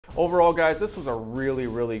Overall, guys, this was a really,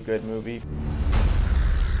 really good movie.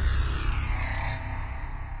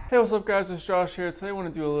 Hey, what's up guys, it's Josh here. Today I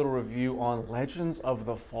want to do a little review on Legends of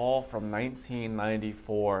the Fall from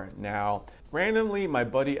 1994. Now, randomly my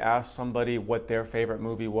buddy asked somebody what their favorite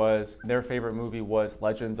movie was. Their favorite movie was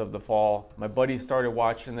Legends of the Fall. My buddy started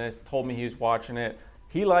watching this, told me he was watching it.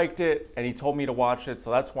 He liked it and he told me to watch it,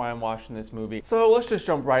 so that's why I'm watching this movie. So let's just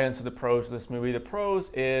jump right into the pros of this movie. The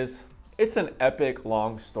pros is it's an epic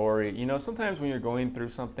long story. You know, sometimes when you're going through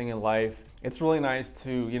something in life, it's really nice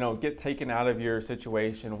to, you know, get taken out of your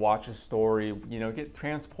situation, watch a story, you know, get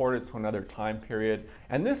transported to another time period.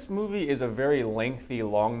 And this movie is a very lengthy,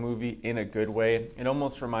 long movie in a good way. It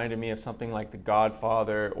almost reminded me of something like The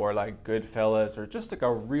Godfather or like Goodfellas, or just like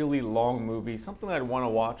a really long movie, something I'd want to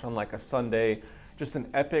watch on like a Sunday, just an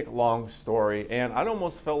epic long story. And I'd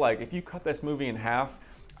almost felt like if you cut this movie in half,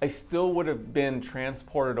 I still would have been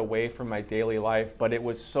transported away from my daily life, but it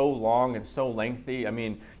was so long and so lengthy. I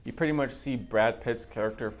mean, you pretty much see Brad Pitt's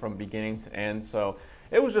character from beginning to end, so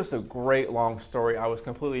it was just a great long story. I was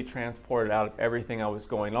completely transported out of everything that was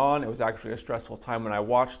going on. It was actually a stressful time when I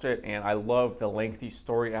watched it, and I love the lengthy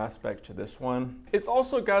story aspect to this one. It's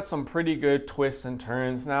also got some pretty good twists and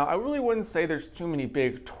turns. Now, I really wouldn't say there's too many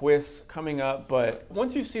big twists coming up, but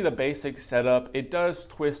once you see the basic setup, it does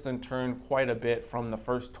twist and turn quite a bit from the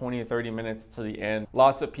first 20 or 30 minutes to the end.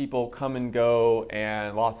 Lots of people come and go,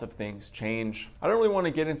 and lots of things change. I don't really want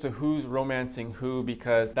to get into who's romancing who,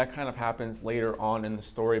 because that kind of happens later on in the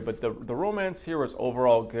story, but the romance here was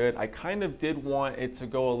overall good. I kind of did want it to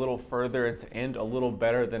go a little further and to end a little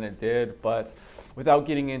better than it did, but without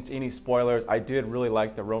getting into any spoilers, I did really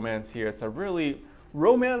like the romance here. It's a really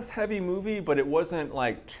romance heavy movie, but it wasn't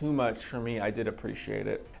like too much for me. I did appreciate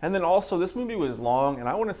it. And then also, this movie was long, and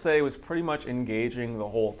I want to say it was pretty much engaging the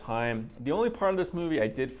whole time. The only part of this movie I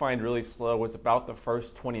did find really slow was about the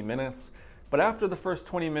first 20 minutes. But after the first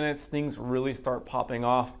 20 minutes, things really start popping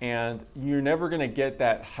off, and you're never gonna get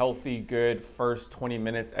that healthy, good first 20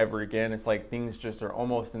 minutes ever again. It's like things just are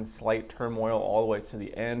almost in slight turmoil all the way to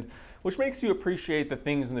the end, which makes you appreciate the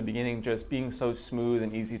things in the beginning just being so smooth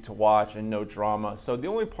and easy to watch and no drama. So the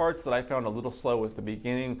only parts that I found a little slow was the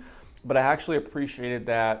beginning, but I actually appreciated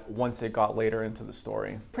that once it got later into the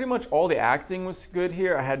story. Pretty much all the acting was good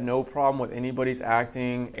here. I had no problem with anybody's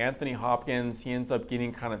acting. Anthony Hopkins, he ends up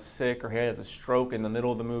getting kind of sick, or he has a stroke in the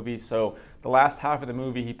middle of the movie. So the last half of the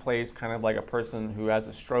movie, he plays kind of like a person who has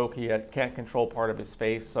a stroke. He can't control part of his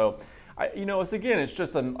face. So you know, it's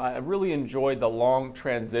just I really enjoyed the long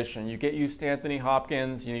transition. You get used to Anthony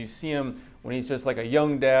Hopkins, you know, you see him when he's just like a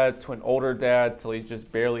young dad to an older dad till he's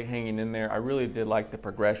just barely hanging in there. I really did like the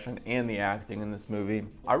progression and the acting in this movie.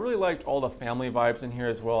 I really liked all the family vibes in here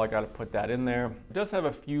as well. I got to put that in there. It does have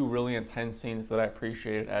a few really intense scenes that I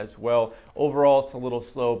appreciated as well. Overall, it's a little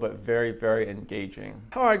slow, but very, very engaging.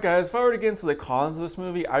 All right, guys, if I were to get into the cons of this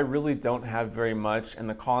movie, I really don't have very much, and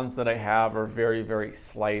the cons that I have are very, very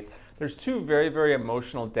slight. There's two very, very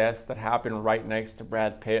emotional deaths that happen right next to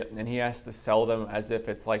Brad Pitt, and he has to sell them as if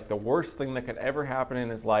it's like the worst thing that could ever happen in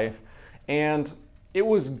his life. And it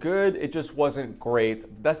was good, it just wasn't great.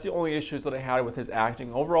 That's the only issues that I had with his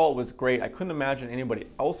acting. Overall, it was great. I couldn't imagine anybody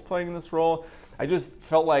else playing this role. I just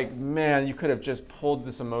felt like, man, you could have just pulled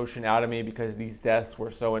this emotion out of me because these deaths were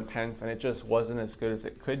so intense, and it just wasn't as good as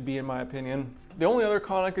it could be, in my opinion. The only other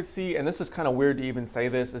con I could see, and this is kind of weird to even say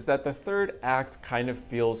this, is that the third act kind of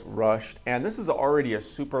feels rushed. And this is already a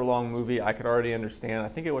super long movie. I could already understand. I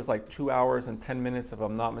think it was like 2 hours and 10 minutes if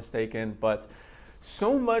I'm not mistaken, but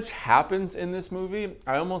so much happens in this movie.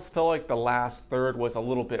 I almost felt like the last third was a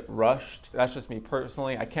little bit rushed. That's just me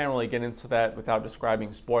personally. I can't really get into that without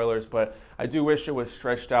describing spoilers, but I do wish it was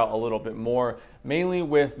stretched out a little bit more, mainly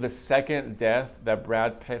with the second death that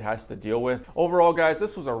Brad Pitt has to deal with. Overall, guys,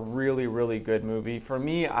 this was a really, really good movie. For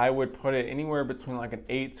me, I would put it anywhere between like an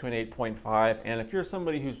 8 to an 8.5. And if you're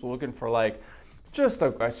somebody who's looking for like just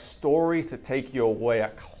a story to take you away, a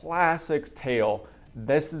classic tale,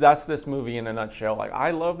 that's this movie in a nutshell. Like,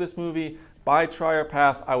 I love this movie. Buy, try, or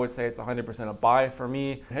pass. I would say it's 100% a buy for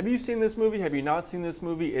me. Have you seen this movie? Have you not seen this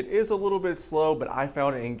movie? It is a little bit slow, but I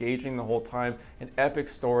found it engaging the whole time. An epic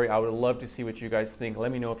story. I would love to see what you guys think.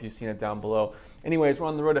 Let me know if you've seen it down below. Anyways, we're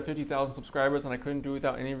on the road to 50,000 subscribers, and I couldn't do it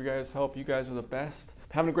without any of you guys' help. You guys are the best.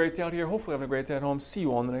 Having a great day out here. Hopefully having a great day at home. See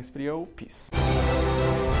you all in the next video. Peace.